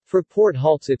Fraport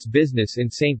halts its business in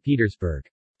St. Petersburg.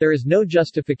 There is no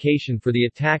justification for the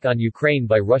attack on Ukraine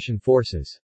by Russian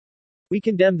forces. We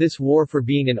condemn this war for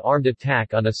being an armed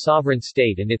attack on a sovereign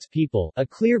state and its people, a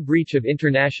clear breach of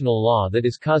international law that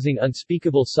is causing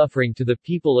unspeakable suffering to the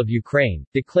people of Ukraine,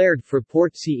 declared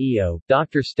Fraport CEO,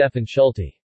 Dr. Stefan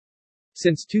Schulte.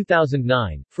 Since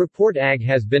 2009, Fraport AG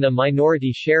has been a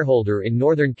minority shareholder in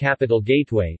Northern Capital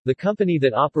Gateway, the company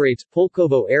that operates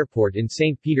Pulkovo Airport in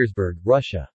St. Petersburg,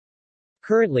 Russia.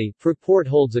 Currently, Fraport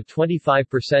holds a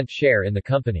 25% share in the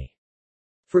company.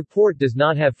 Fraport does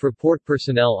not have Fraport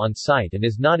personnel on site and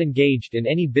is not engaged in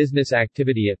any business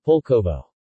activity at Pulkovo.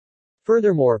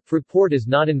 Furthermore, Fraport is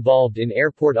not involved in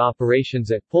airport operations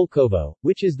at Pulkovo,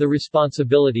 which is the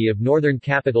responsibility of Northern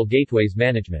Capital Gateway's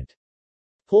management.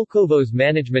 Pulkovo's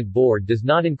management board does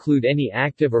not include any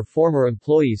active or former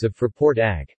employees of Fraport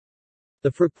AG.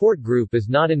 The Fraport Group is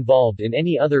not involved in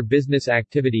any other business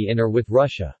activity in or with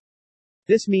Russia.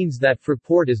 This means that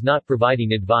Fraport is not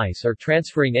providing advice or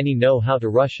transferring any know-how to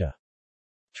Russia.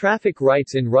 Traffic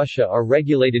rights in Russia are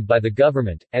regulated by the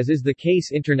government, as is the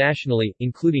case internationally,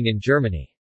 including in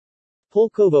Germany.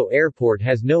 Pulkovo Airport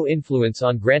has no influence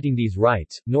on granting these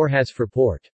rights, nor has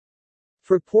Fraport.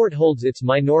 Fraport holds its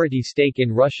minority stake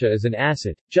in Russia as an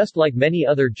asset, just like many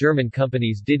other German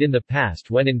companies did in the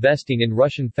past when investing in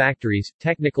Russian factories,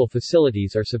 technical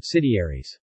facilities or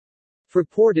subsidiaries.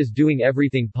 Fraport is doing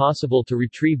everything possible to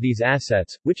retrieve these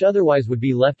assets, which otherwise would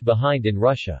be left behind in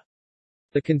Russia.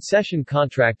 The concession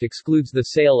contract excludes the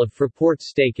sale of Fraport's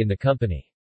stake in the company.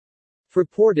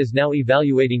 Fraport is now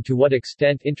evaluating to what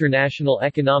extent international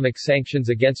economic sanctions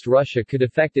against Russia could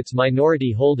affect its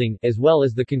minority holding, as well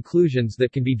as the conclusions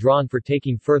that can be drawn for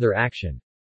taking further action.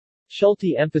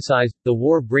 Schulte emphasized, the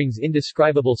war brings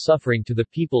indescribable suffering to the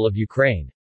people of Ukraine.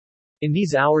 In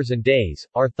these hours and days,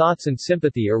 our thoughts and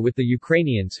sympathy are with the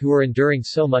Ukrainians who are enduring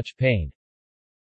so much pain.